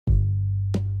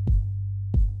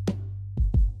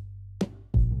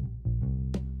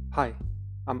Hi,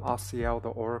 I'm Asiel the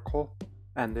Oracle,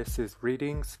 and this is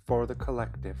Readings for the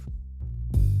Collective.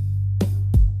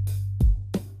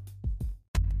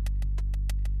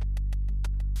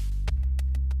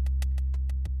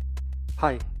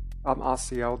 Hi, I'm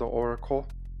Asiel the Oracle,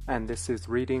 and this is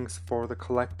Readings for the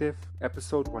Collective,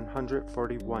 episode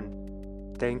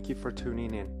 141. Thank you for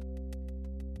tuning in.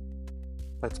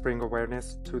 Let's bring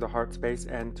awareness to the heart space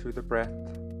and to the breath.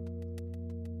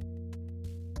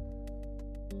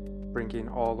 Bringing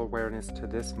all awareness to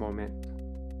this moment.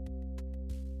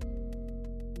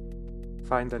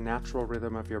 Find the natural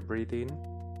rhythm of your breathing.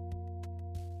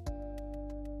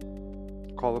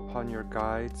 Call upon your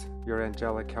guides, your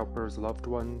angelic helpers, loved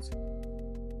ones.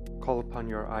 Call upon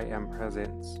your I Am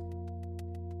presence.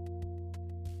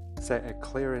 Set a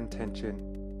clear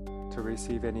intention to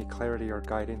receive any clarity or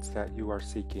guidance that you are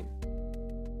seeking.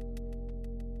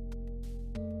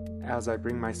 As I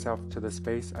bring myself to the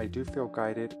space, I do feel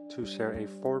guided to share a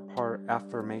 4-part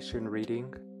affirmation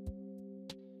reading.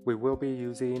 We will be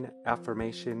using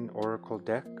Affirmation Oracle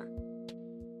deck.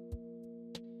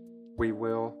 We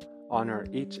will honor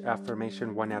each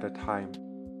affirmation one at a time.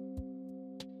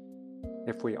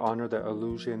 If we honor the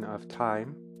illusion of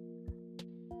time,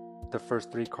 the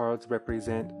first 3 cards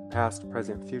represent past,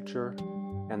 present, future,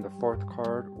 and the 4th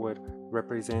card would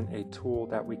represent a tool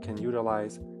that we can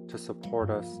utilize to support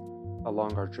us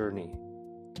along our journey.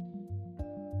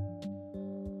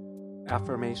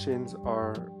 Affirmations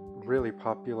are really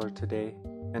popular today,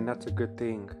 and that's a good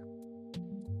thing.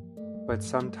 But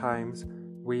sometimes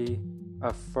we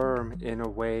affirm in a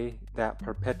way that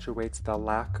perpetuates the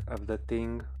lack of the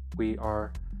thing we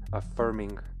are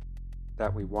affirming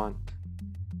that we want.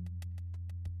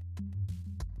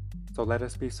 So let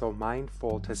us be so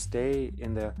mindful to stay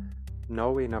in the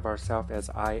knowing of ourselves as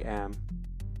I am,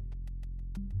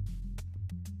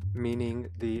 meaning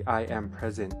the I am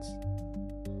presence.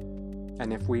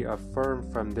 And if we affirm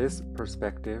from this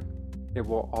perspective, it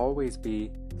will always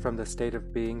be from the state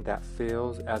of being that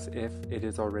feels as if it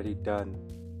is already done.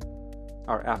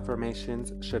 Our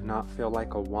affirmations should not feel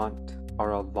like a want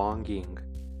or a longing.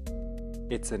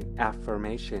 It's an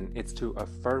affirmation. It's to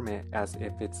affirm it as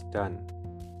if it's done.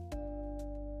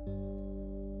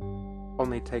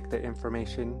 Only take the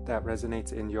information that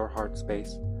resonates in your heart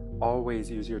space. Always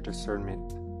use your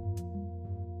discernment.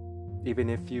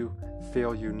 Even if you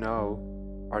feel you know,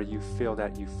 or you feel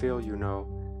that you feel you know,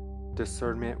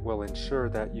 discernment will ensure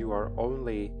that you are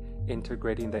only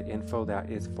integrating the info that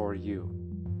is for you.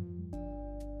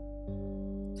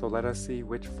 So let us see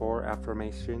which 4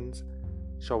 affirmations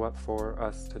show up for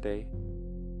us today.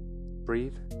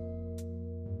 Breathe.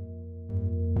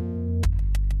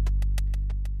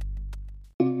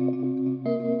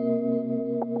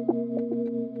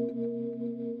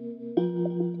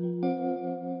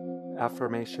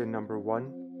 Affirmation number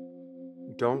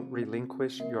 1, don't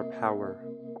relinquish your power.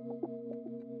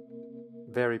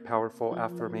 Very powerful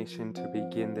affirmation to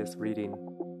begin this reading.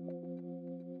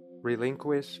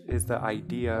 Relinquish is the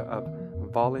idea of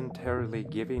voluntarily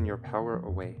giving your power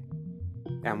away.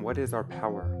 And what is our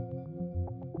power?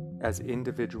 As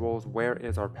individuals, where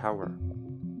is our power?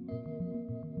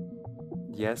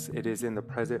 Yes, it is in the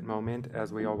present moment,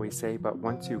 as we always say, but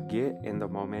once you get in the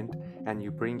moment and you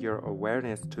bring your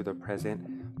awareness to the present,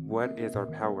 what is our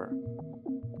power?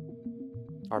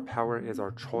 Our power is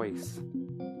our choice.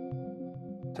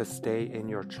 To stay in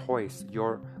your choice,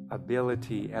 your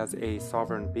ability as a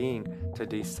sovereign being to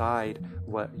decide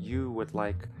what you would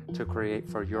like to create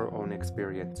for your own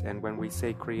experience. And when we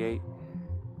say create,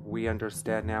 we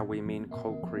understand now we mean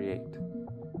co-create.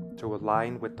 To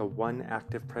align with the one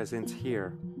active presence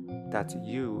here, that's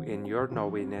you in your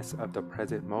knowingness of the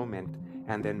present moment,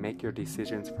 and then make your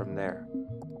decisions from there.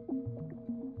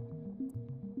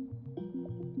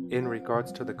 In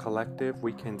regards to the collective,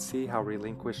 we can see how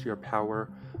relinquish your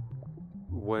power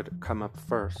would come up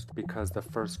first, because the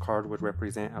first card would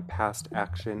represent a past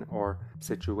action or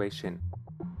situation.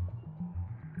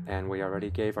 And we already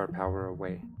gave our power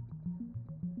away.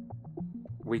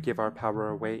 We give our power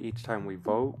away each time we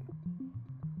vote.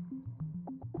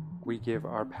 We give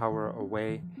our power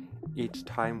away each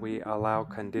time we allow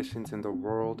conditions in the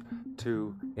world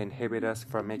to inhibit us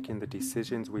from making the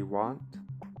decisions we want.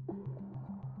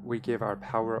 We give our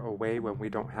power away when we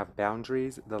don't have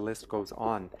boundaries. The list goes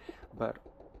on, but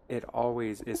it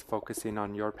always is focusing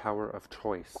on your power of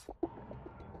choice.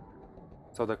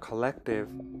 So the collective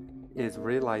is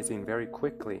realizing very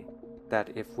quickly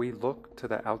that if we look to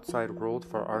the outside world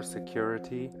for our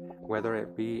security, whether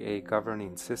it be a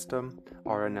governing system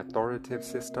or an authoritative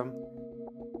system,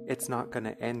 it's not going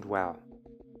to end well.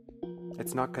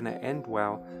 It's not going to end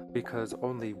well because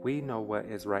only we know what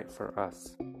is right for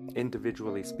us,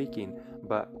 individually speaking,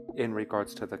 but in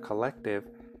regards to the collective,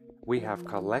 we have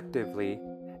collectively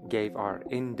gave our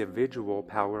individual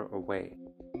power away.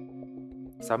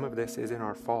 Some of this isn't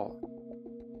our fault.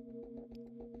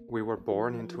 We were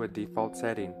born into a default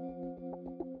setting.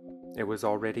 It was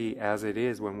already as it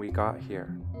is when we got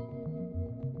here.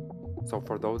 So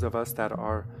for those of us that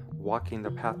are walking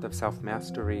the path of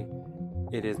self-mastery,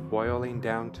 it is boiling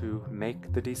down to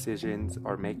make the decisions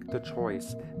or make the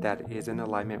choice that is in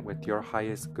alignment with your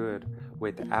highest good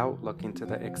without looking to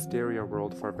the exterior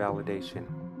world for validation.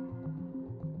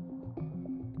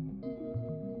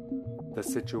 The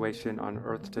situation on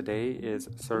earth today is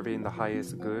serving the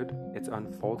highest good. It's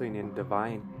unfolding in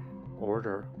divine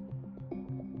order,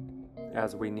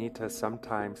 as we need to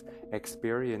sometimes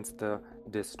experience the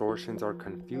distortions or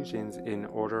confusions in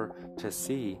order to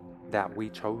see that we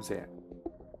chose it.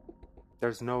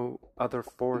 There's no other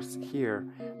force here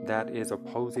that is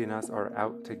opposing us or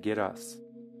out to get us.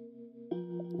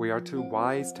 We are too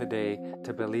wise today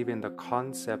to believe in the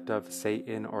concept of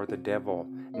Satan or the devil.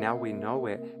 Now we know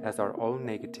it as our own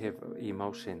negative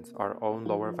emotions, our own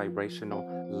lower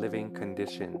vibrational living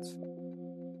conditions.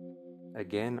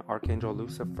 Again, Archangel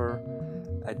Lucifer,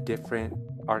 a different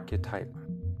archetype.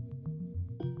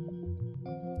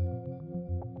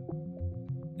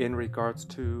 In regards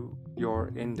to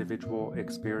your individual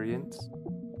experience,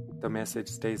 the message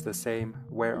stays the same.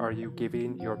 Where are you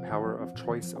giving your power of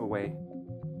choice away?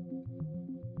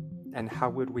 And how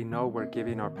would we know we're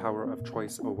giving our power of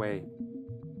choice away?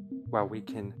 Well, we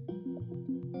can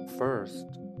first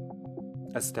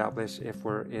establish if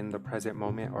we're in the present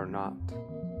moment or not.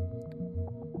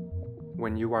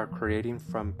 When you are creating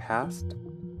from past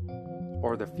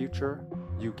or the future,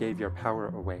 you gave your power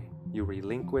away. You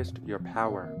relinquished your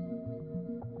power.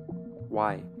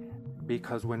 Why?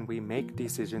 Because when we make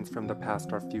decisions from the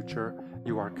past or future,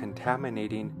 you are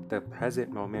contaminating the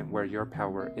present moment where your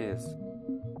power is.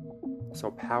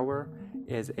 So power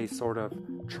is a sort of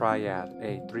triad,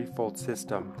 a threefold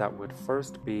system that would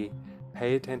first be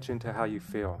pay attention to how you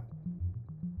feel.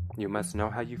 You must know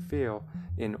how you feel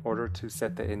in order to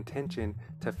set the intention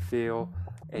to feel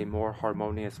a more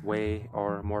harmonious way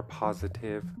or more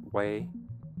positive way.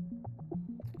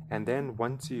 And then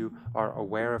once you are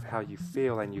aware of how you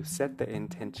feel and you set the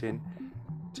intention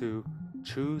to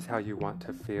choose how you want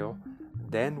to feel,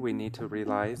 then we need to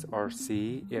realize or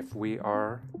see if we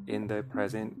are in the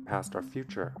present, past, or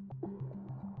future.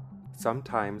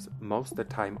 Sometimes, most of the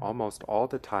time, almost all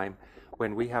the time,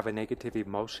 when we have a negative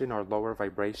emotion or lower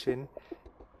vibration,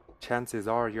 chances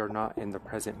are you're not in the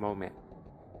present moment.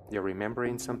 You're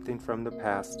remembering something from the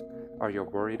past, or you're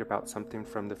worried about something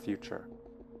from the future.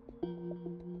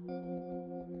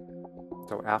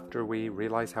 So after we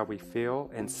realize how we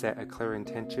feel and set a clear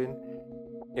intention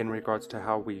in regards to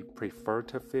how we prefer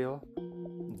to feel,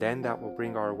 then that will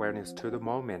bring our awareness to the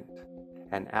moment.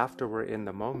 And after we're in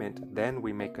the moment, then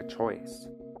we make a choice.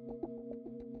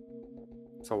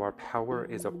 So our power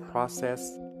is a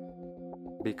process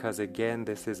because, again,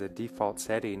 this is a default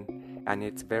setting and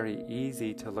it's very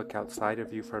easy to look outside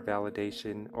of you for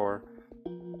validation or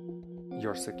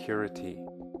your security.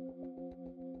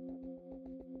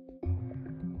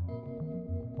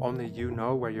 Only you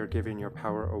know where you're giving your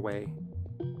power away.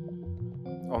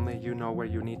 Only you know where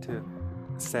you need to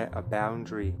set a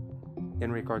boundary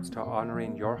in regards to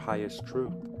honoring your highest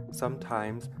truth.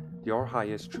 Sometimes your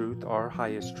highest truth, our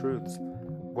highest truths,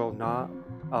 will not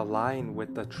align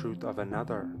with the truth of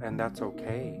another, and that's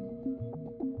okay.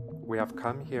 We have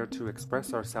come here to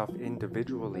express ourselves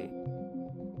individually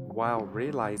while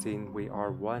realizing we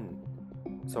are one.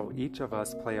 So each of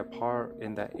us play a part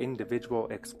in that individual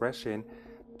expression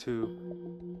to,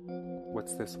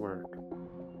 what's this word?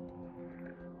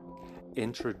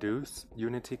 Introduce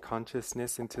unity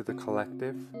consciousness into the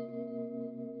collective.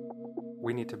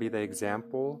 We need to be the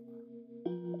example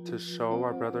to show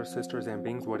our brothers, sisters, and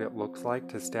beings what it looks like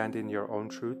to stand in your own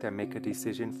truth and make a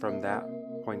decision from that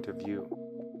point of view.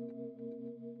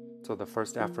 So the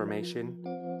first affirmation,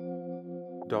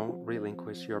 don't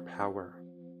relinquish your power.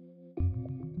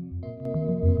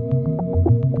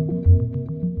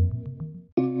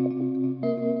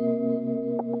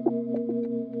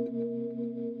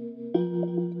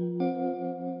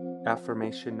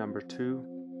 Affirmation number 2,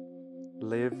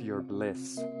 live your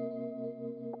bliss.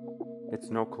 It's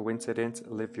no coincidence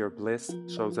live your bliss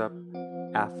shows up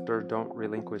after don't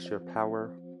relinquish your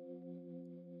power.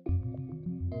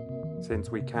 Since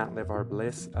we can't live our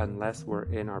bliss unless we're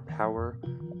in our power,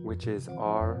 which is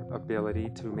our ability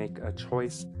to make a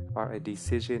choice or a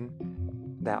decision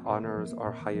that honors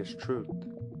our highest truth.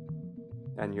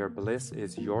 and your bliss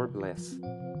is your bliss.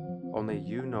 Only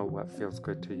you know what feels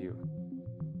good to you.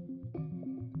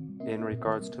 In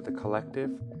regards to the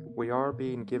collective, we are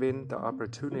being given the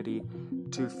opportunity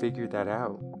to figure that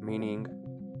out, meaning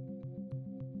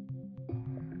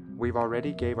we've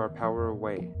already gave our power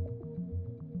away.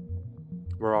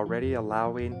 We're already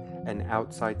allowing an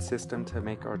outside system to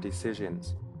make our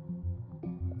decisions.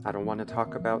 I don't want to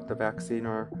talk about the vaccine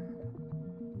or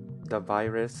the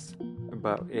virus,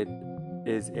 but it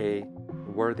is a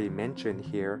worthy mention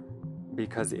here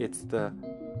because it's the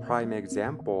prime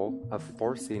example of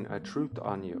forcing a truth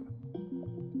on you.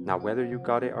 Now, whether you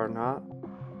got it or not,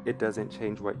 it doesn't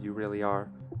change what you really are,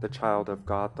 the child of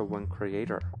God, the one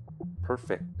creator.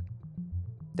 Perfect.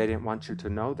 They didn't want you to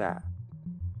know that.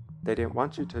 They didn't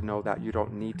want you to know that you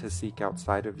don't need to seek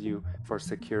outside of you for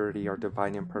security or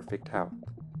divine and perfect health.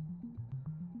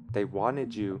 They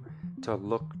wanted you to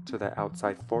look to the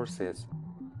outside forces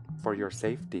for your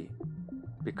safety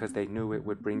because they knew it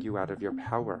would bring you out of your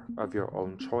power of your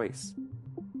own choice.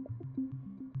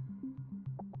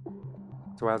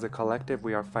 So as a collective,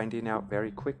 we are finding out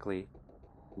very quickly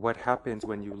what happens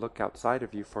when you look outside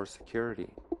of you for security.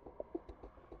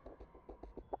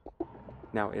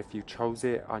 Now, if you chose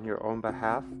it on your own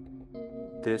behalf,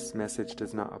 this message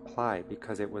does not apply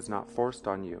because it was not forced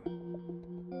on you.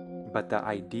 But the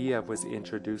idea was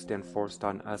introduced and forced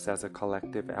on us as a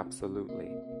collective, absolutely.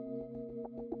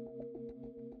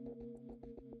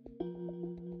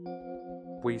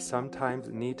 We sometimes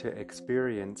need to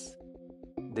experience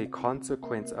the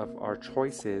consequence of our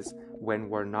choices when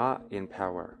we're not in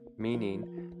power,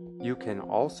 meaning you can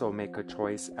also make a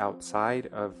choice outside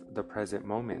of the present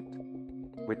moment,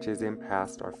 which is in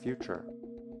past or future.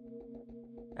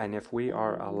 And if we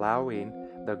are allowing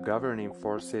the governing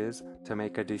forces to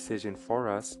make a decision for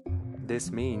us,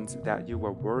 this means that you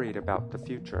were worried about the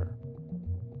future.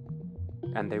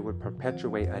 And they would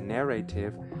perpetuate a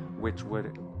narrative which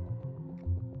would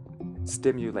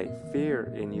stimulate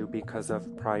fear in you because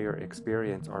of prior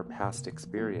experience or past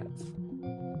experience.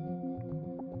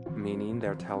 Meaning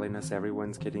they're telling us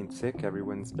everyone's getting sick,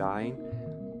 everyone's dying,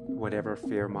 whatever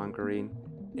fear-mongering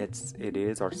it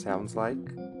is or sounds like,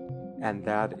 and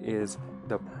that is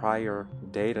the prior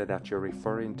data that you're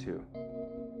referring to.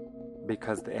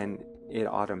 Because then it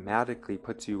automatically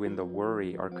puts you in the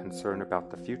worry or concern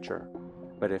about the future.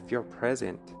 But if you're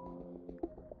present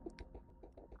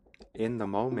in the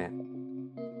moment,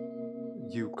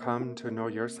 you come to know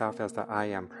yourself as the I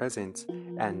am presence,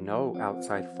 and no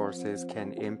outside forces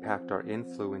can impact or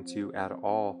influence you at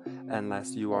all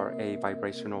unless you are a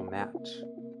vibrational match.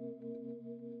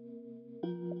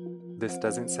 This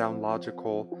doesn't sound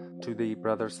logical to the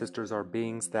brothers, sisters, or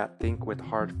beings that think with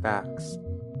hard facts.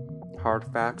 Hard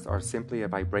facts are simply a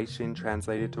vibration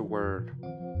translated to word.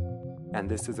 And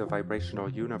this is a vibrational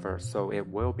universe, so it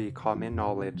will be common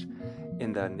knowledge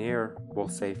in the near, we'll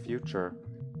say future,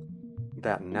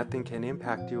 that nothing can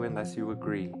impact you unless you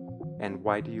agree. And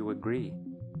why do you agree?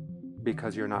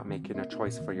 Because you're not making a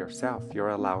choice for yourself. You're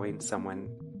allowing someone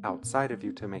outside of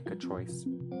you to make a choice.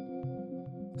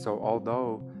 So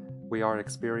although we are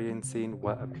experiencing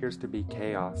what appears to be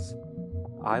chaos,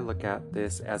 I look at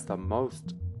this as the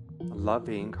most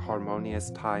loving,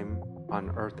 harmonious time on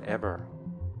earth ever.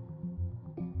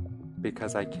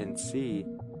 Because I can see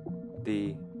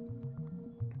the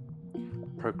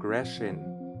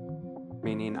progression,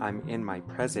 meaning I'm in my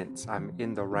presence, I'm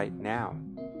in the right now.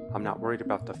 I'm not worried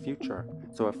about the future.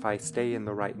 So if I stay in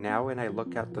the right now and I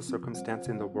look at the circumstance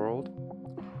in the world,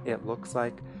 it looks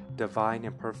like divine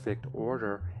and perfect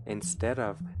order instead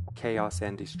of chaos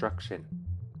and destruction.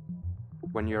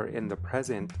 When you're in the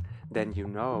present, then you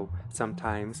know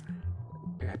sometimes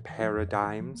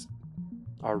paradigms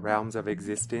or realms of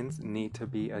existence need to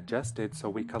be adjusted so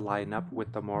we can line up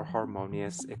with the more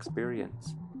harmonious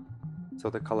experience. So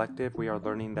the collective, we are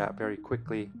learning that very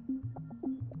quickly,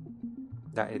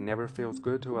 that it never feels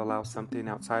good to allow something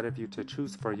outside of you to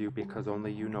choose for you because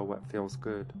only you know what feels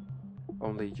good.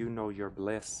 Only you know your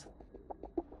bliss.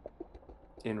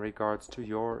 In regards to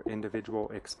your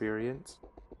individual experience,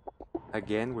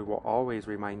 again, we will always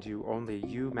remind you, only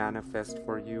you manifest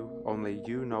for you, only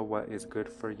you know what is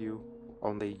good for you,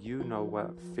 only you know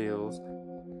what feels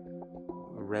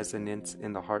resonance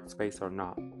in the heart space or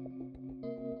not.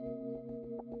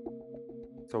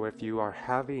 So if you are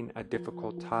having a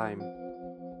difficult time,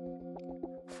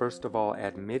 first of all,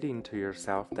 admitting to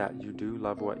yourself that you do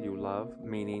love what you love,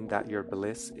 meaning that your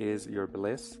bliss is your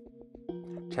bliss,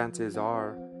 chances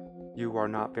are you are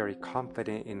not very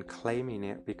confident in claiming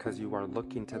it because you are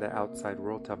looking to the outside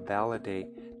world to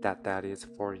validate that that is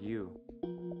for you.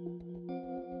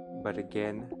 But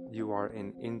again, You are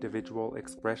an individual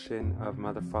expression of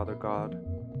Mother, Father, God,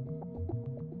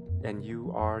 and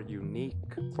you are unique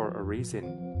for a reason.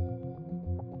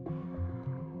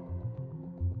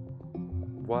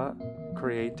 What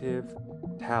creative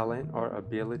talent or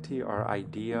ability or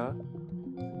idea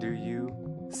do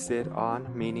you sit on,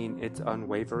 meaning it's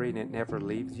unwavering, it never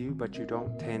leaves you, but you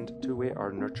don't tend to it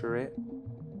or nurture it?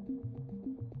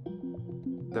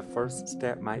 The first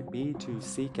step might be to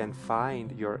seek and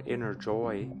find your inner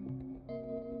joy,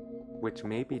 which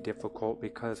may be difficult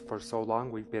because for so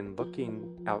long we've been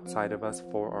looking outside of us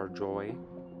for our joy.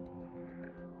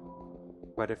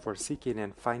 But if we're seeking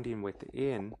and finding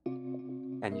within,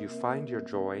 and you find your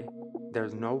joy,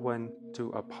 there's no one to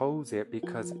oppose it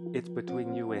because it's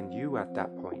between you and you at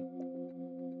that point.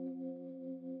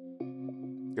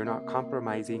 You're not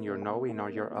compromising your knowing or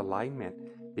your alignment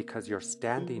because you're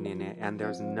standing in it, and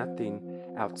there's nothing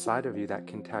outside of you that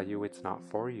can tell you it's not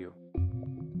for you.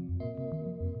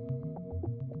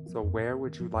 So where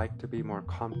would you like to be more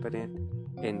confident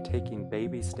in taking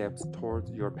baby steps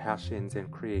towards your passions and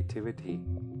creativity?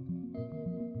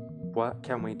 What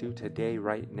can we do today,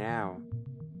 right now,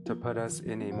 to put us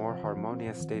in a more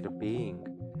harmonious state of being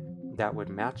that would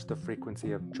match the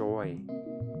frequency of joy?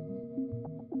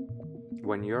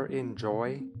 When you're in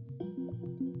joy,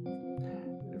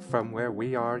 from where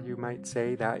we are, you might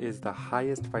say, that is the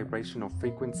highest vibrational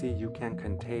frequency you can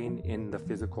contain in the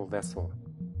physical vessel.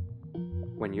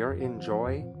 When you're in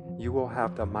joy, you will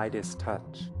have the Midas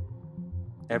touch.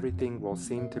 Everything will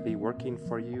seem to be working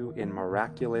for you in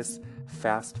miraculous,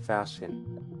 fast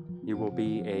fashion. You will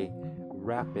be a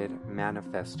rapid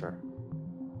manifester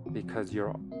because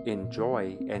you're in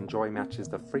joy, and joy matches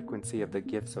the frequency of the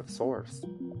gifts of Source.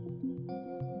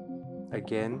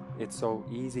 Again, it's so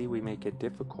easy, we make it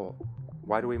difficult.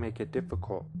 Why do we make it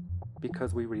difficult?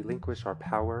 Because we relinquish our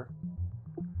power,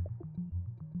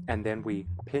 and then we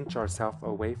pinch ourselves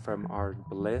away from our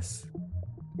bliss,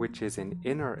 which is an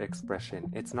inner expression.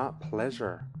 It's not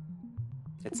pleasure.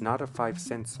 It's not a five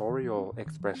sensorial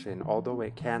expression, although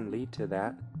it can lead to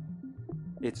that.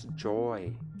 It's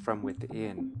joy from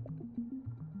within.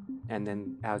 And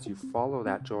then as you follow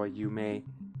that joy, you may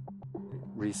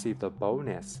receive the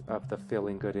bonus of the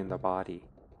feeling good in the body.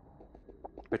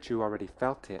 But you already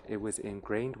felt it. It was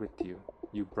ingrained with you.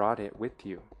 You brought it with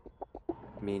you.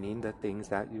 Meaning the things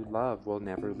that you love will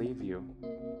never leave you.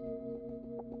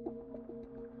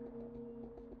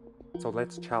 So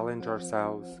let's challenge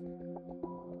ourselves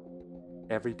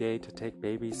every day to take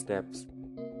baby steps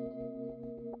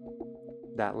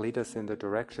that lead us in the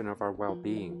direction of our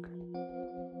well-being,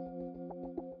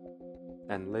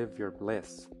 and live your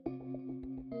bliss.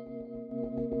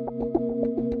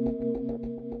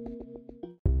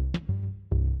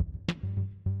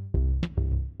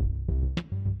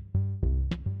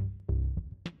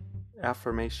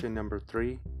 Affirmation number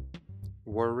 3.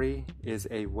 Worry is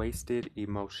a wasted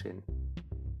emotion.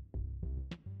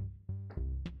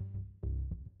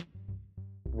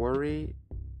 Worry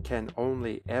can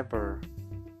only ever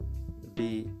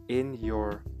be in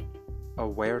your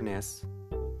awareness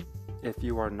if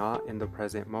you are not in the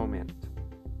present moment.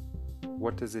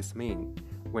 What does this mean?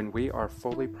 When we are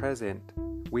fully present,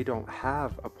 we don't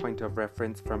have a point of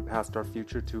reference from past or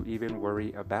future to even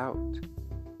worry about.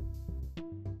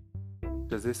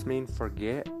 Does this mean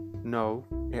forget? No.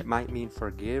 It might mean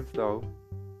forgive, though.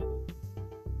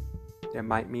 It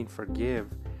might mean forgive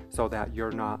so that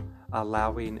you're not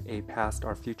allowing a past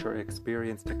or future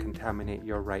experience to contaminate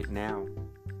your right now.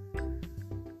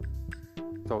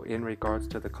 So in regards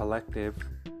to the collective,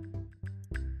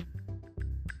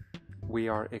 we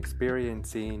are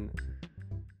experiencing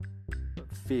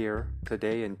fear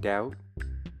today and doubt,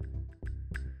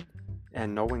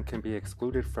 and no one can be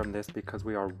excluded from this because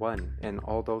we are one. And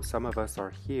although some of us are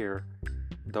here,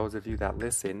 those of you that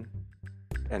listen,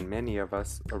 and many of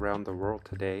us around the world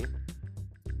today,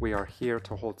 we are here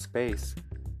to hold space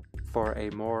for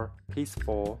a more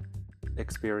peaceful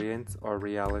experience or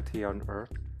reality on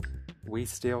earth. We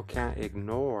still can't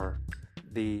ignore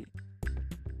the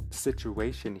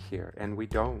situation here, and we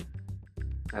don't.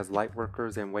 As light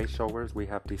workers and way showers, we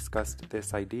have discussed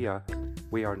this idea.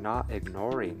 We are not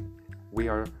ignoring. We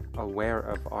are aware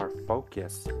of our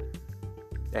focus.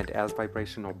 And as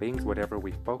vibrational beings, whatever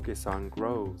we focus on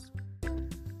grows.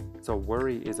 So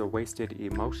worry is a wasted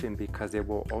emotion because it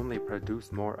will only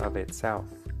produce more of itself.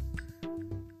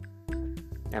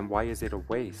 And why is it a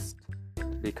waste?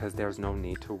 Because there's no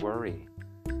need to worry.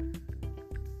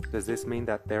 Does this mean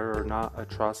that there are not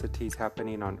atrocities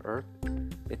happening on earth?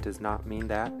 It does not mean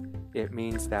that. It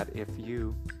means that if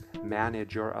you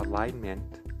manage your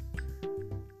alignment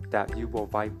that you will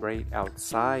vibrate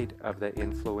outside of the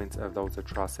influence of those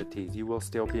atrocities. You will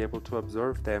still be able to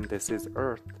observe them. This is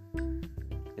Earth.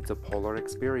 It's a polar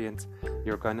experience.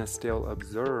 You're going to still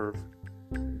observe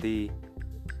the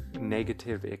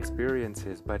negative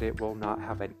experiences, but it will not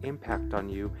have an impact on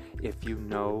you if you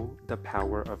know the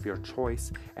power of your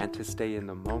choice and to stay in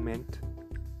the moment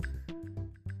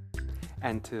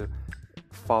and to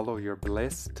follow your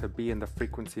bliss, to be in the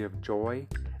frequency of joy.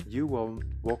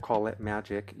 We'll call it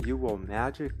magic. You will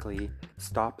magically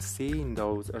stop seeing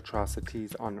those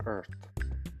atrocities on Earth.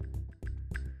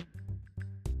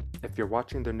 If you're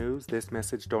watching the news, this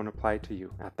message don't apply to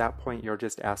you. At that point, you're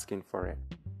just asking for it.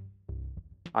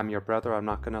 I'm your brother, I'm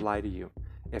not going to lie to you.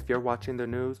 If you're watching the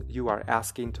news, you are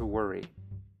asking to worry.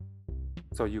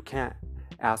 So you can't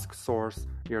ask Source,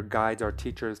 your guides, or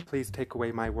teachers, please take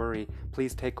away my worry,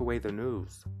 please take away the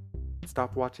news.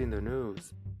 Stop watching the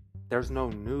news. There's no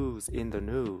news in the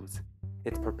news.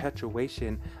 It's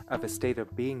perpetuation of a state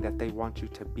of being that they want you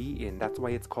to be in. That's why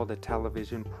it's called a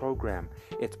television program.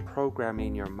 It's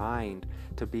programming your mind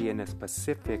to be in a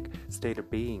specific state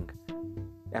of being.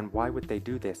 And why would they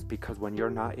do this? Because when you're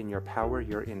not in your power,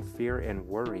 you're in fear and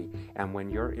worry. And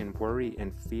when you're in worry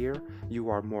and fear, you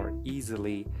are more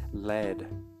easily led.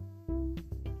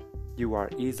 You are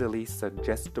easily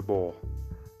suggestible,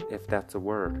 if that's a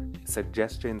word.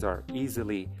 Suggestions are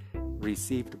easily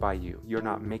received by you. You're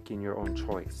not making your own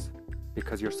choice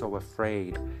because you're so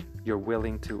afraid. You're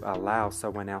willing to allow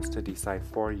someone else to decide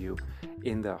for you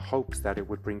in the hopes that it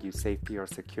would bring you safety or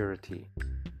security.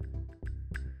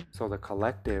 So the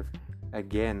collective,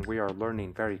 again, we are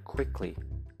learning very quickly.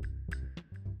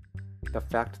 The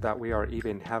fact that we are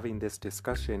even having this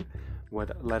discussion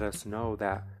would let us know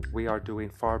that we are doing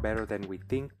far better than we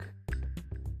think.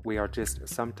 We are just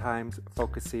sometimes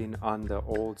focusing on the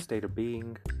old state of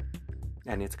being,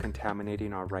 and it's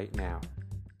contaminating our right now.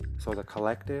 So the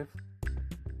collective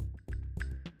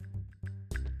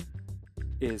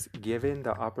is given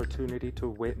the opportunity to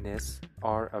witness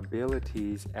our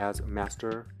abilities as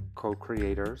master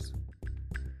co-creators,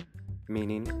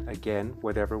 meaning, again,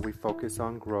 whatever we focus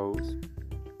on grows,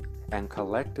 and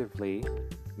collectively,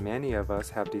 many of us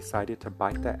have decided to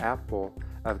bite the apple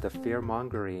of the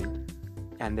fear-mongering,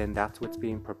 and then that's what's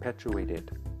being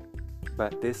perpetuated.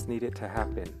 But this needed to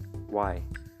happen. Why?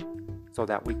 So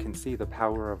that we can see the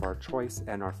power of our choice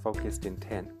and our focused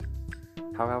intent.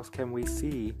 How else can we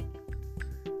see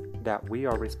that we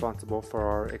are responsible for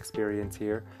our experience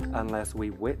here unless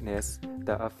we witness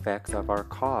the effects of our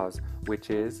cause, which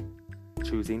is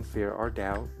choosing fear or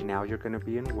doubt? Now you're going to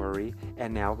be in worry,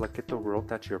 and now look at the world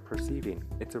that you're perceiving.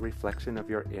 It's a reflection of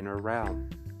your inner realm.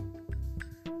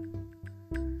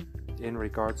 In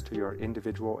regards to your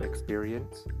individual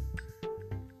experience,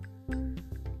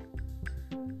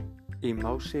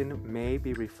 emotion may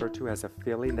be referred to as a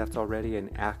feeling that's already in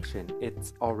action.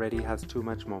 It already has too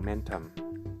much momentum.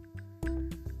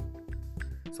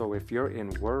 So if you're in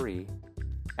worry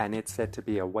and it's said to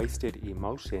be a wasted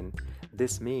emotion,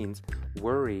 this means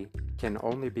worry can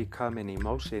only become an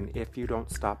emotion if you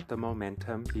don't stop the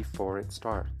momentum before it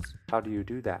starts. How do you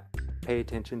do that? Pay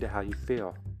attention to how you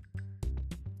feel.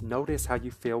 Notice how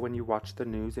you feel when you watch the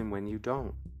news and when you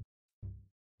don't.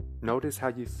 Notice how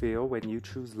you feel when you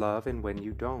choose love and when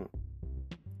you don't.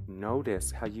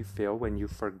 Notice how you feel when you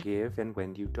forgive and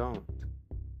when you don't.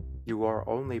 You are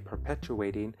only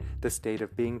perpetuating the state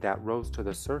of being that rose to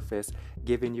the surface,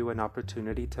 giving you an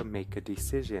opportunity to make a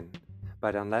decision.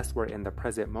 But unless we're in the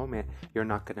present moment, you're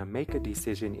not going to make a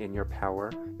decision in your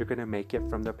power. You're going to make it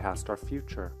from the past or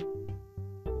future.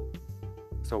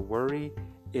 So worry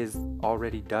is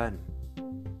already done.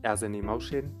 As an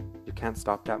emotion, you can't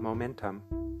stop that momentum,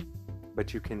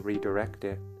 but you can redirect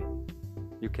it.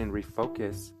 You can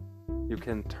refocus. You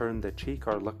can turn the cheek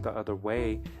or look the other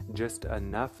way just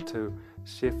enough to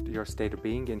shift your state of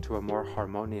being into a more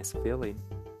harmonious feeling.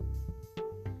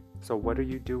 So what are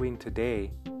you doing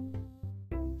today?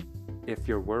 If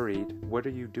you're worried, what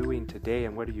are you doing today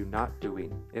and what are you not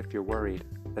doing? If you're worried,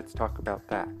 let's talk about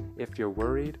that. If you're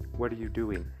worried, what are you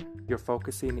doing? You're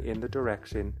focusing in the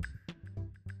direction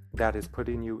that is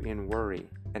putting you in worry.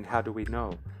 And how do we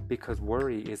know? Because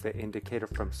worry is the indicator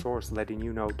from source letting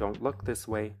you know, don't look this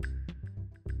way.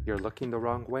 You're looking the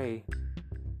wrong way.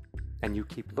 And you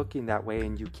keep looking that way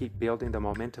and you keep building the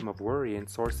momentum of worry, and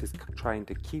source is trying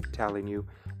to keep telling you,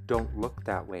 don't look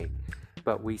that way.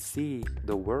 But we see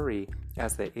the worry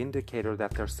as the indicator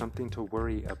that there's something to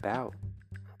worry about.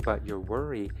 But your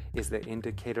worry is the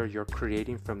indicator you're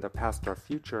creating from the past or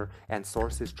future, and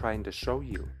source is trying to show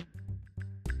you.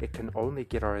 It can only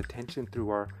get our attention through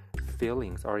our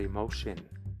feelings, our emotion.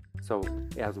 So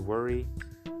as worry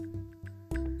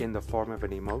in the form of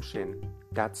an emotion,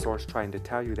 that source trying to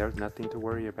tell you there's nothing to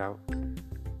worry about.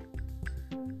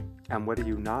 And what are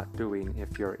you not doing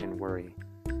if you're in worry?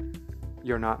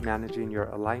 You're not managing your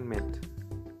alignment.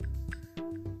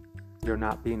 You're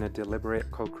not being a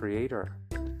deliberate co-creator.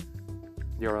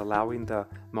 You're allowing the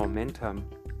momentum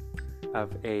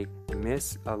of a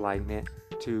misalignment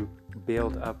to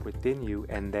build up within you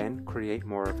and then create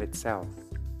more of itself.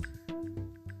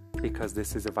 Because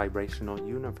this is a vibrational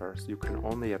universe. You can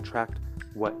only attract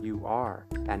what you are.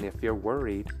 And if you're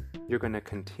worried, you're going to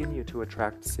continue to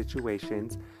attract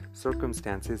situations,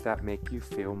 circumstances that make you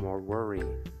feel more worried.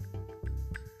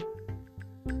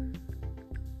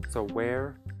 So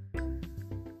where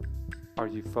are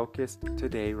you focused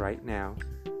today, right now,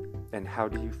 and how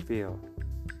do you feel?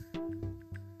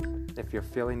 If you're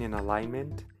feeling in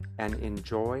alignment and in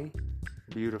joy,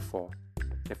 beautiful.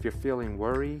 If you're feeling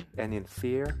worry and in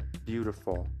fear,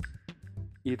 beautiful.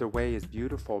 Either way is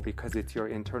beautiful because it's your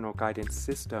internal guidance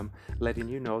system letting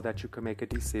you know that you can make a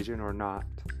decision or not.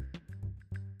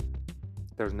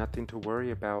 There's nothing to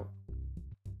worry about.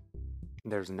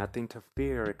 There's nothing to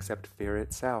fear except fear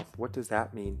itself. What does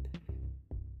that mean?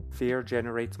 Fear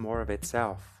generates more of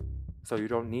itself. So you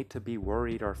don't need to be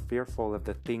worried or fearful of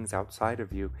the things outside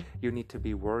of you. You need to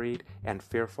be worried and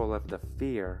fearful of the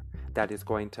fear that is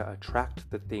going to attract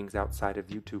the things outside of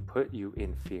you to put you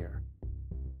in fear.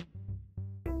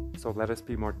 So let us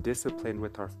be more disciplined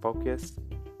with our focus.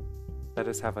 Let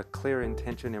us have a clear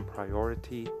intention and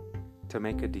priority to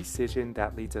make a decision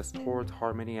that leads us towards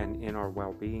harmony and in our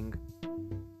well-being.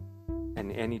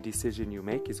 And any decision you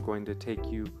make is going to take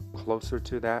you closer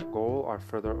to that goal or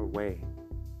further away.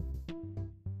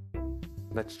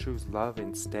 Let's choose love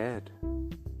instead.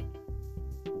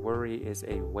 Worry is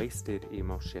a wasted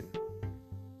emotion.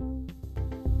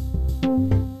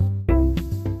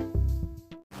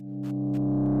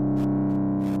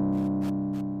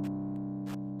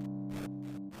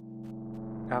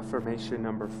 Affirmation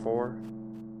number 4,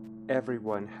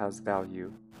 everyone has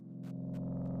value.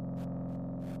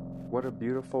 What a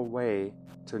beautiful way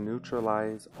to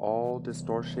neutralize all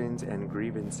distortions and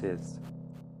grievances.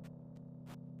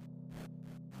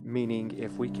 Meaning,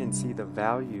 if we can see the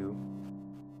value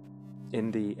in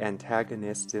the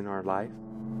antagonists in our life,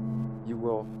 you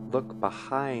will look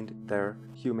behind their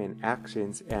human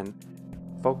actions and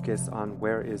focus on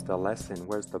where is the lesson,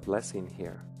 where's the blessing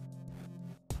here.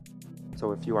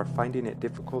 So if you are finding it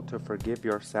difficult to forgive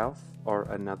yourself or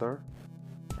another,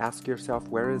 ask yourself,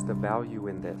 where is the value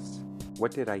in this?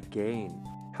 What did I gain?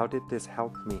 How did this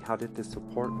help me? How did this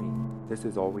support me? This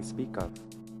is all we speak of.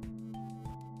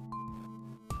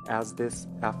 As this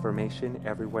affirmation,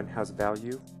 everyone has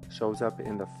value, shows up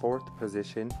in the 4th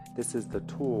position, this is the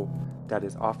tool that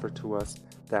is offered to us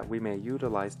that we may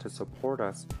utilize to support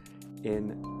us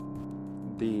in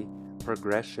the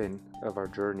progression of our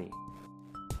journey.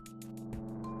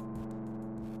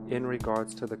 In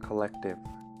regards to the collective,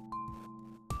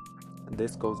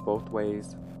 this goes both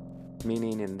ways,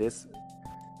 meaning in this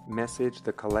message,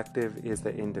 the collective is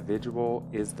the individual,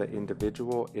 is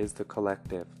the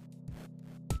collective.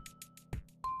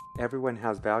 Everyone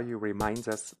has value reminds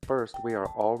us first, we are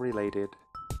all related.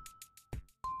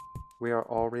 We are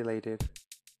all related.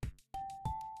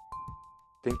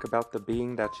 Think about the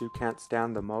being that you can't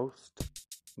stand the most.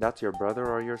 That's your brother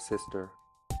or your sister.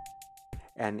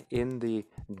 And in the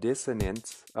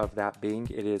dissonance of that being,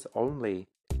 it is only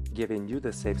giving you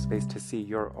the safe space to see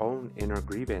your own inner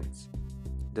grievance.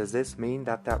 Does this mean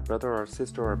that that brother or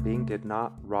sister or being did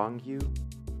not wrong you?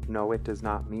 No, it does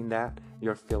not mean that.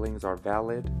 Your feelings are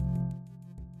valid.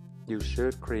 You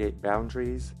should create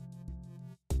boundaries.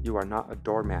 You are not a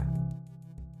doormat.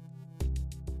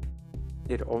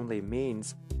 It only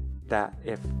means that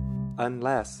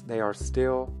unless they are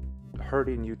still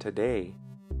hurting you today,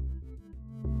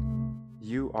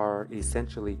 you are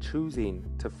essentially choosing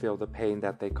to feel the pain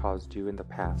that they caused you in the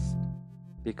past.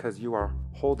 Because you are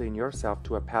holding yourself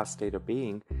to a past state of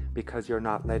being because you're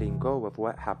not letting go of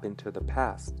what happened to the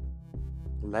past.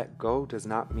 Let go does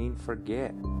not mean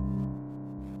forget.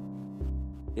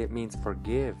 It means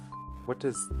forgive. What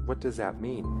does that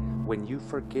mean? When you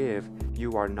forgive,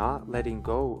 you are not letting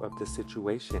go of the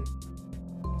situation.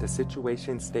 The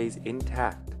situation stays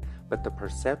intact, but the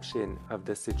perception of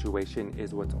the situation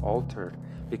is what's altered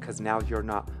because now you're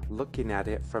not looking at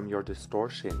it from your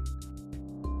distortion.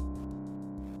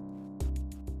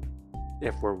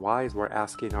 If we're wise, we're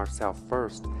asking ourselves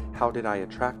first, how did I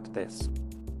attract this?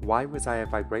 Why was I a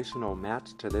vibrational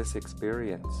match to this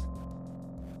experience?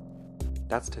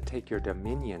 That's to take your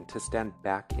dominion, to stand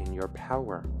back in your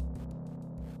power.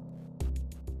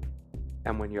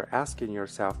 And when you're asking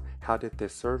yourself, how did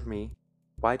this serve me?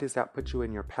 Why does that put you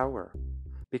in your power?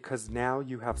 Because now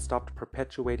you have stopped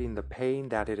perpetuating the pain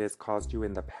that it has caused you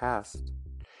in the past,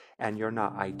 and you're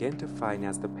not identifying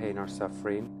as the pain or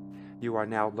suffering. You are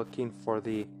now looking for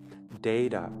the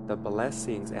data, the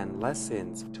blessings and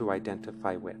lessons to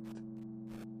identify with.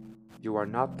 You are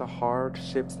not the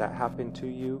hardships that happen to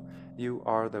you. You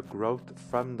are the growth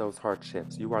from those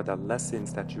hardships. You are the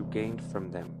lessons that you gained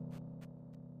from them.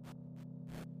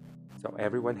 So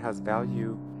everyone has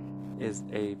value is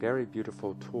a very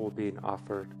beautiful tool being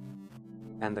offered.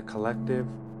 And the collective,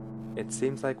 it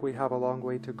seems like we have a long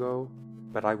way to go,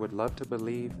 but I would love to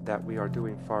believe that we are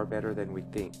doing far better than we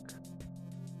think.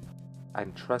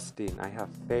 I'm trusting, I have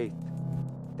faith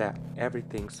that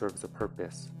everything serves a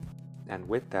purpose. And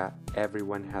with that,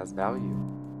 everyone has value.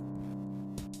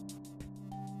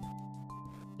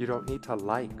 You don't need to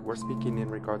like, we're speaking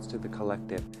in regards to the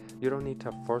collective. You don't need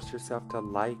to force yourself to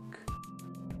like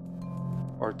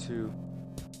or to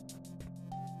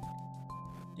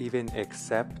even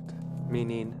accept,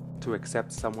 meaning to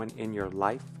accept someone in your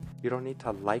life. You don't need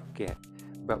to like it,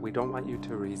 but we don't want you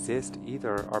to resist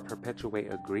either or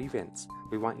perpetuate a grievance.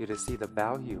 We want you to see the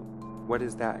value. What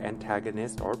is that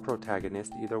antagonist or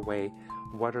protagonist? Either way,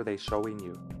 what are they showing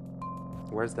you?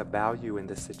 Where's the value in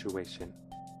this situation?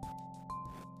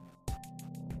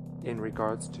 In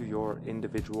regards to your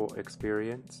individual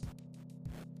experience,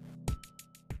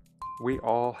 we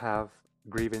all have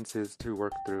grievances to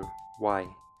work through. Why?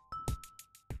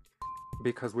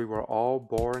 Because we were all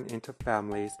born into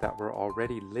families that were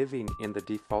already living in the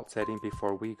default setting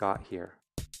before we got here.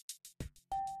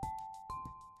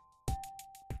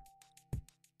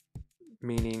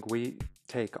 Meaning we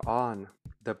take on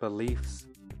the beliefs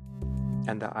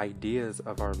and the ideas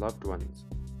of our loved ones.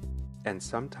 And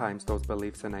sometimes those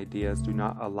beliefs and ideas do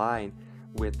not align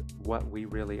with what we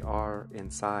really are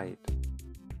inside,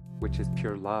 which is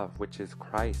pure love, which is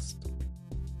Christ,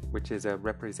 which is a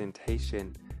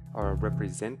representation or a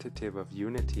representative of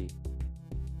unity.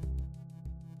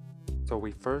 So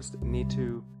we first need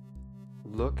to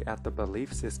look at the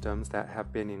belief systems that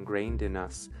have been ingrained in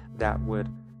us that would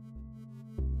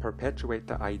perpetuate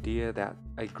the idea that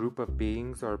a group of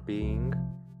beings or being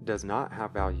does not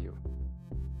have value.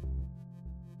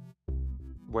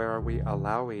 Where are we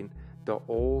allowing the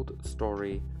old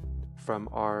story from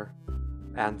our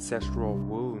ancestral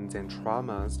wounds and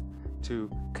traumas to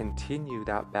continue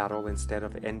that battle instead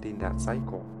of ending that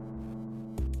cycle?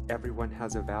 Everyone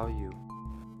has a value.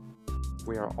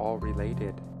 We are all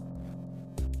related.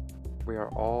 We are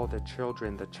all the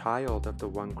children, the child of the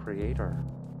one Creator.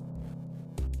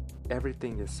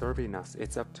 Everything is serving us.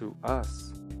 It's up to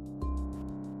us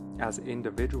as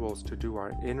individuals to do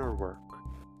our inner work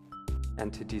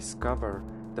and to discover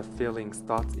the feelings,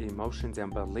 thoughts, emotions,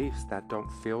 and beliefs that don't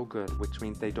feel good, which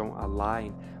means they don't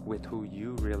align with who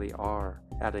you really are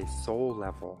at a soul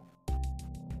level.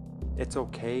 It's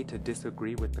okay to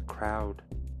disagree with the crowd.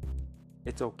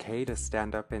 It's okay to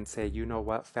stand up and say, you know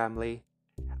what, family?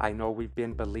 I know we've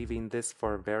been believing this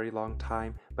for a very long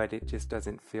time, but it just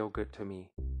doesn't feel good to me.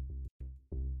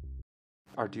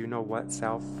 Or do you know what,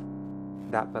 self?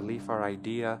 That belief or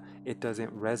idea, it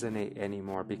doesn't resonate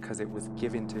anymore because it was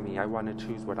given to me. I want to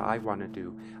choose what I want to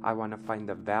do. I want to find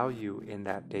the value in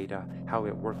that data, how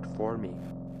it worked for me.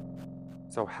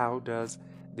 So how does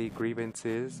the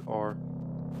grievances or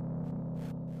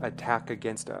attack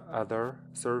against other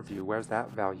serve you? Where's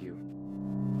that value?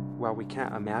 Well, we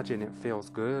can't imagine it feels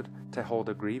good to hold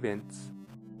a grievance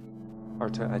or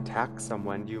to attack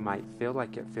someone. You might feel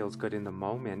like it feels good in the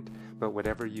moment, but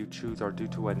whatever you choose or do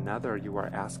to another, you are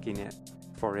asking it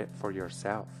for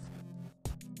yourself.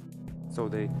 So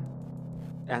the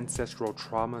ancestral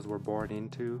traumas we're born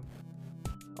into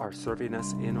are serving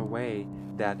us in a way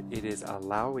that it is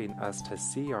allowing us to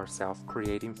see ourselves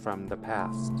creating from the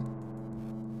past.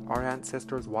 Our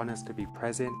ancestors want us to be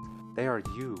present. They are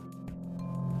you.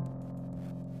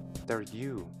 They're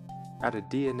you. At a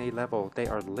DNA level, they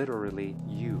are literally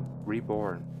you,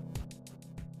 reborn.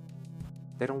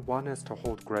 They don't want us to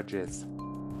hold grudges.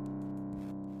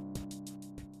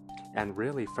 And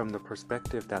really, from the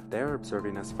perspective that they're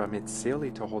observing us from, it's silly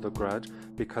to hold a grudge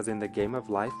because in the game of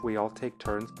life, we all take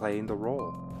turns playing the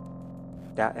role.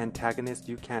 That antagonist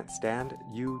you can't stand,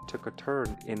 you took a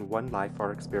turn in one life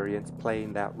or experience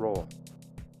playing that role.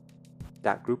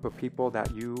 That group of people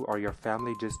that you or your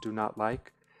family just do not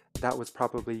like, that was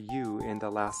probably you in the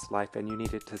last life, and you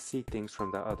needed to see things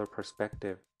from the other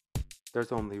perspective.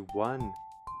 There's only one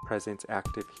presence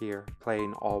active here,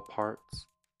 playing all parts.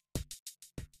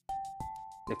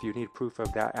 If you need proof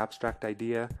of that abstract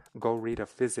idea, go read a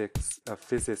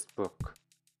physicist book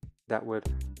that would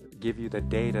give you the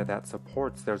data that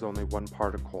supports there's only one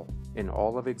particle in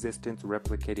all of existence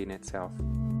replicating itself.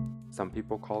 Some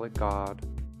people call it God.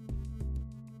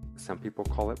 Some people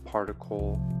call it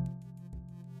particle.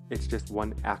 It's just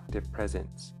one active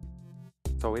presence.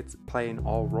 So it's playing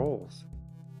all roles.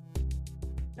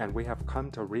 And we have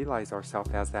come to realize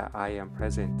ourselves as that I am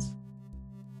presence.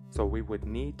 So we would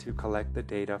need to collect the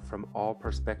data from all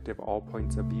perspective, all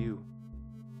points of view.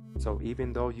 So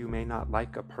even though you may not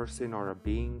like a person or a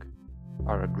being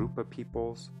or a group of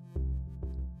peoples,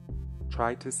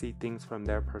 try to see things from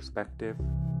their perspective,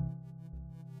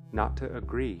 not to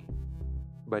agree,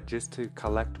 but just to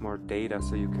collect more data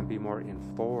so you can be more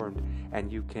informed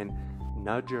and you can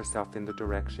nudge yourself in the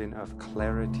direction of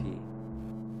clarity.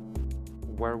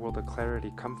 Where will the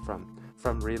clarity come from?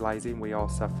 From realizing we all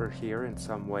suffer here in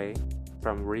some way,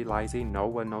 from realizing no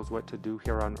one knows what to do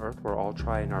here on earth, we're all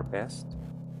trying our best.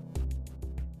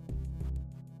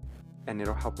 And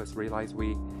it'll help us realize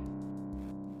we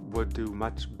would do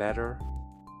much better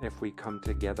if we come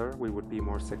together. We would be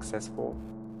more successful.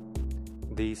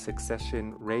 The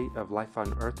succession rate of life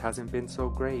on earth hasn't been so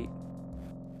great.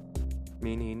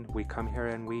 Meaning we come here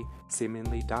and we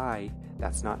seemingly die.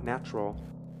 That's not natural.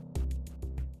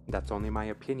 That's only my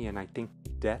opinion. I think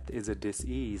death is a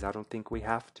dis-ease. I don't think we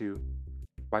have to.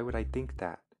 Why would I think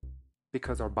that?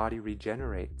 Because our body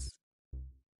regenerates.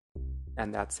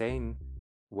 And that saying,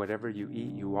 whatever you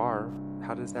eat, you are.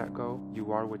 How does that go?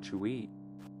 You are what you eat.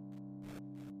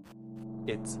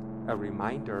 It's a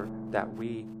reminder that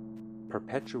we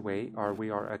perpetuate, or we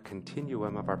are a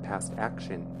continuum of our past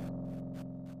action.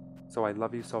 So I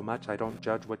love you so much, I don't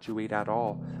judge what you eat at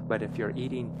all. But if you're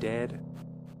eating dead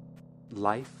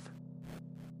life,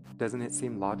 doesn't it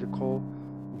seem logical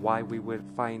why we would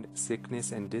find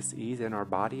sickness and dis-ease in our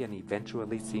body and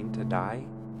eventually seem to die?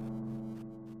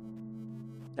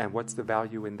 And what's the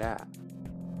value in that?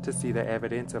 To see the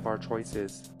evidence of our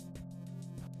choices.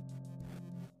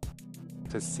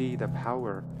 To see the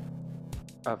power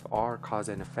of our cause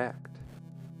and effect.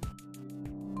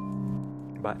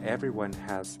 But everyone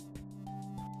has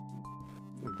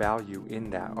value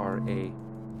in that, or a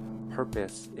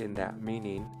purpose in that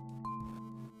meaning.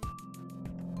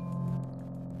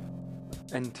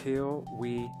 Until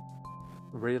we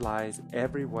realize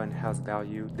everyone has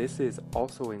value, this is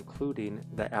also including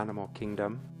the animal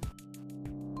kingdom.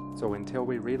 So until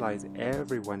we realize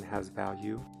everyone has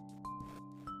value,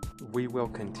 we will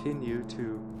continue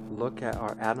to look at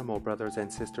our animal brothers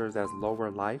and sisters as lower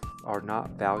life, or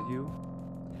not value,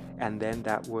 and then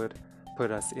that would put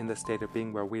us in the state of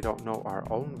being where we don't know our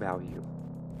own value.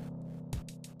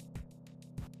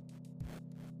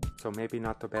 So maybe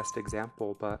not the best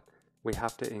example, but we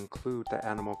have to include the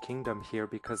animal kingdom here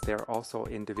because they're also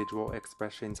individual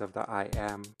expressions of the I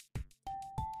am.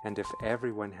 And if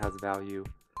everyone has value,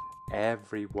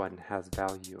 everyone has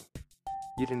value.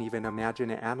 You didn't even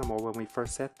imagine an animal when we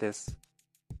first said this.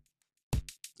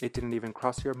 It didn't even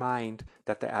cross your mind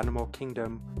that the animal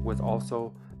kingdom was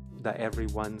also the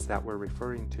everyones that we're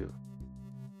referring to.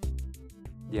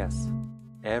 Yes,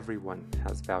 everyone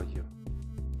has value.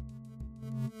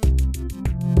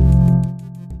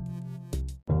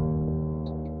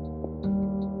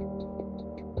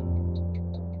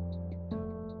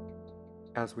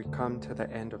 As we come to the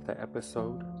end of the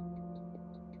episode,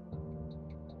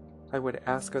 I would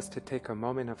ask us to take a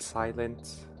moment of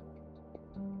silence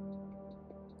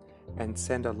and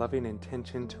send a loving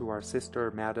intention to our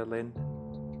sister Madeline.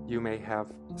 You may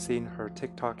have seen her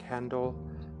TikTok handle,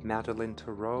 Madeline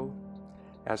Tarot,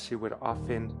 as she would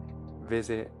often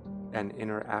visit and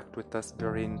interact with us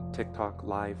during TikTok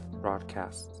live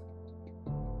broadcasts.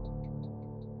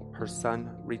 Her son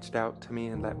reached out to me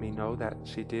and let me know that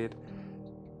she did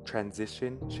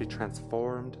transition, she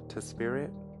transformed to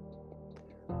spirit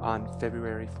on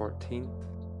February 14th.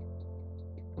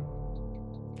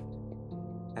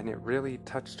 And it really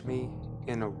touched me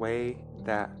in a way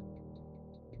that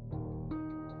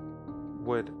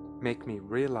would make me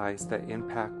realize the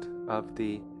impact of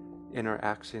the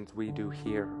interactions we do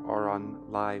here or on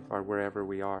live or wherever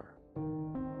we are.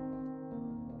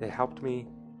 It helped me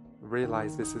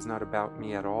realize this is not about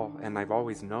me at all, and I've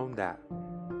always known that.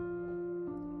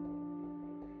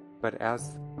 But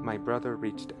as my brother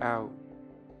reached out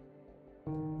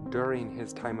during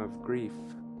his time of grief,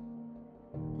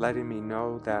 letting me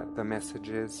know that the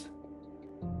messages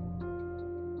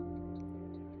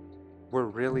were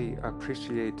really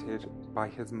appreciated by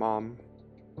his mom,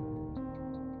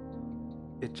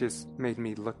 it just made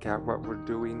me look at what we're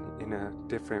doing in a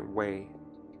different way.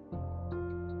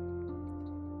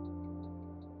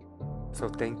 So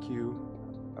thank you,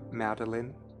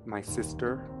 Madeline, my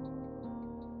sister.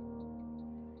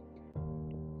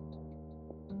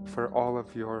 for all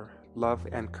of your love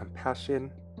and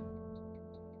compassion,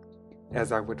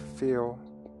 as I would feel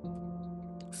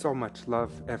so much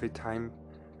love every time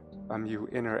you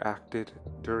interacted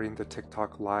during the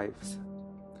TikTok lives.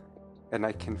 And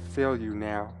I can feel you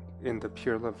now in the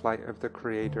pure love light of the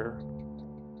Creator.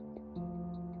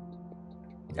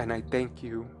 And I thank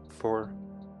you for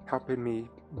helping me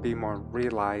be more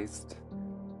realized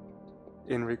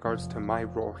in regards to my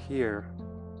role here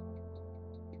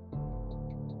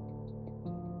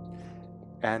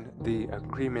and the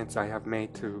agreements I have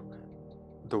made to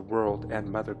the world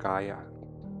and Mother Gaia.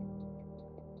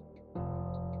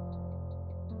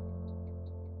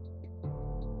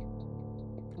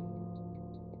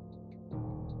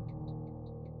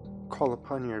 Call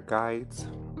upon your guides.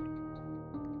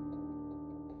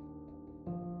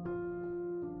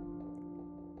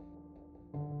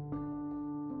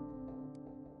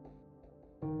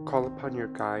 Call upon your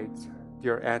guides,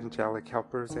 your angelic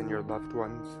helpers, and your loved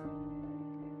ones.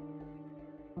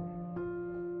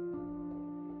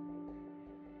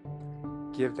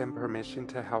 Give them permission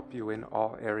to help you in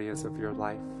all areas of your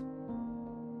life.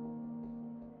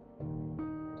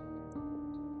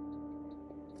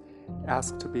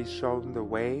 Ask to be shown the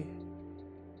way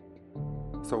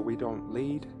so we don't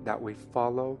lead, that we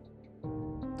follow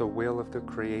the will of the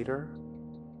Creator,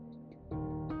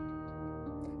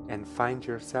 and find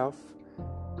yourself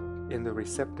in the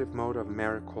receptive mode of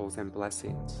miracles and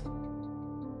blessings.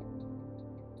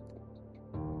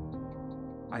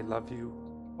 I love you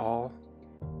all,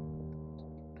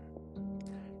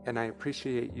 and I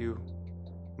appreciate you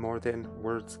more than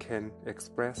words can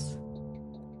express.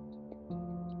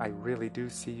 I really do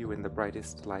see you in the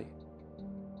brightest light.